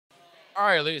All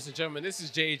right, ladies and gentlemen, this is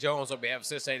Jay Jones on behalf of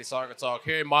Cincinnati Soccer Talk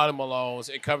here in Marlin Malone's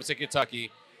in Covington,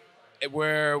 Kentucky,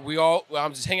 where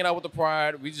I'm just hanging out with the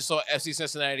Pride. We just saw FC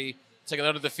Cincinnati take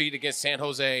another defeat against San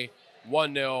Jose,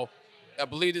 1-0. I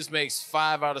believe this makes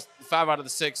five out of the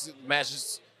six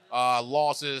matches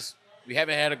losses. We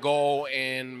haven't had a goal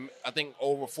in I think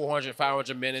over 400,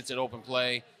 500 minutes in open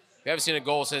play. We haven't seen a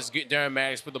goal since Darren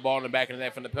Maddox put the ball in the back of the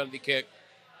net from the penalty kick.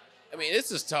 I mean,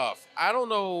 this is tough. I don't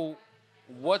know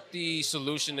what the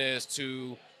solution is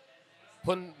to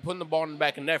putting the ball in the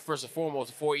back of the net first and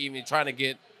foremost before even trying to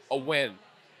get a win.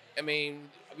 I mean,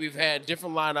 we've had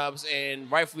different lineups,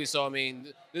 and rightfully so. I mean,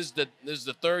 this is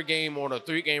the third game on a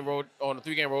three-game road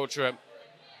trip,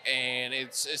 and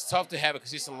it's tough to have a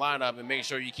consistent lineup and make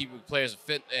sure you keep your players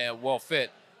fit and well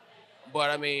fit. But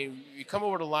I mean, you come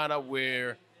over to a lineup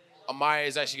where Amaya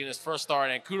is actually getting his first start,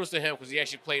 and kudos to him because he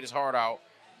actually played his heart out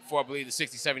for I believe the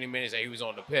 60, 70 minutes that he was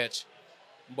on the pitch.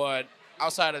 But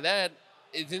outside of that,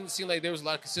 it didn't seem like there was a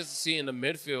lot of consistency in the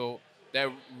midfield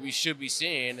that we should be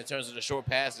seeing in terms of the short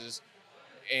passes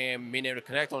and being able to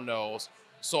connect on those.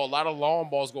 So a lot of long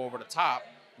balls go over the top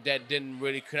that didn't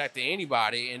really connect to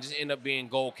anybody and just end up being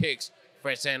goal kicks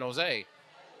for San Jose.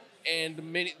 And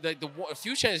a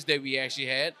few chances that we actually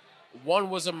had, one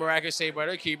was a miraculous save by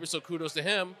their keeper, so kudos to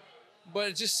him. But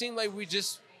it just seemed like we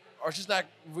just are just not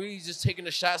really just taking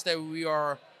the shots that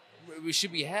we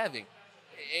should be having.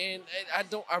 And I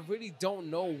really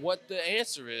don't know what the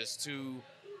answer is to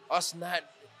us not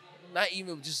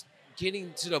even just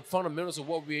getting to the fundamentals of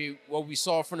what we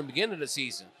saw from the beginning of the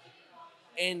season.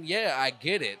 And yeah, I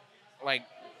get it. Like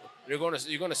you're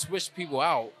gonna switch people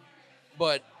out,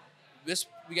 but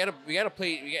we gotta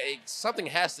play. Something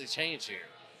has to change here.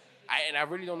 I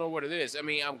really don't know what it is. I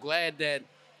mean, I'm glad that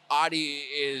Adi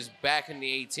is back in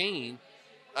the 18.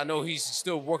 I know he's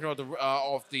still working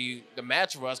off the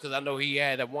match rush because I know he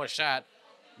had that one shot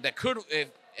that could, if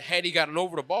had he gotten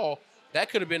over the ball, that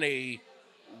could have been a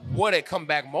what a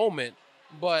comeback moment.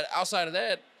 But outside of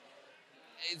that,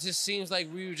 it just seems like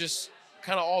we were just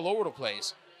kind of all over the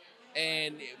place.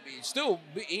 And still,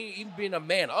 even being a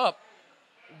man up,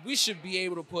 we should be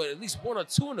able to put at least one or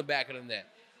two in the back of the net.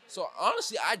 So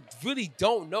honestly, I really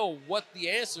don't know what the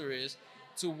answer is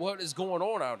to what is going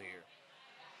on out here.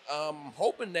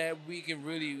 Hoping that we can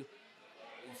really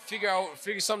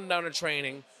figure something out in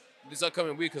training this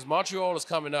upcoming week because Montreal is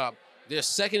coming up. They're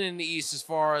second in the East as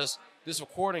far as this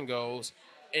recording goes,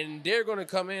 and they're going to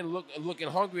come in looking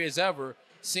hungry as ever,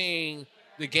 seeing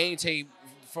the game tape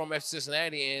from FC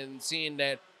Cincinnati and seeing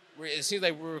that it seems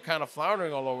like we're kind of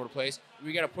floundering all over the place.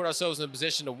 We got to put ourselves in a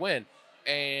position to win,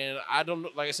 and I don't know.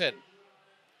 Like I said,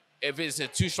 if it's a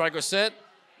two-striker set,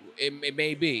 it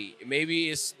may be. Maybe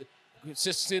it's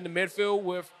consistency in the midfield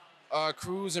with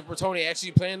Cruz and Bertoni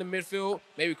actually playing the midfield.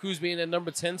 Maybe Cruz being in number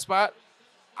 10 spot.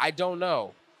 I don't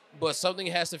know, but something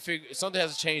has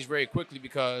to change very quickly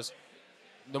because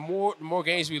the more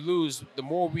games we lose, the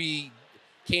more we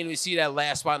can't even see that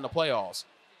last spot in the playoffs.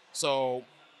 So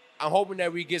I'm hoping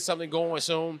that we get something going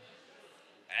soon.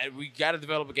 And we got to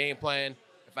develop a game plan.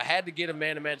 If I had to get a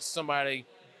man-to-match to somebody,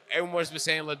 everyone's been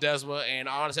saying Ledesma, and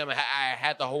honestly, I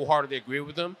had to wholeheartedly agree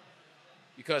with him.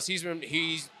 Because he's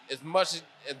as much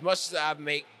as I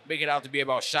make it out to be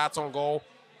about shots on goal,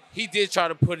 he did try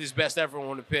to put his best effort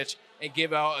on the pitch and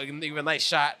give out even a nice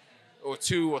shot or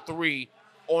two or three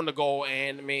on the goal.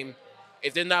 And I mean,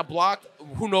 if they're not blocked,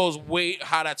 who knows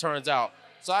how that turns out.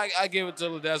 So I give it to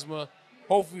Ledesma.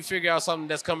 Hopefully we figure out something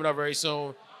that's coming up very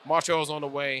soon. Montreal's on the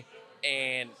way.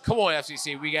 And come on,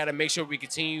 FCC, we got to make sure we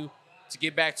continue to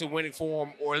get back to winning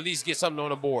form or at least get something on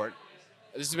the board.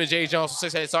 This has been Jay Jones from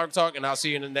Cincinnati Soccer Talk, and I'll see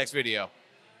you in the next video.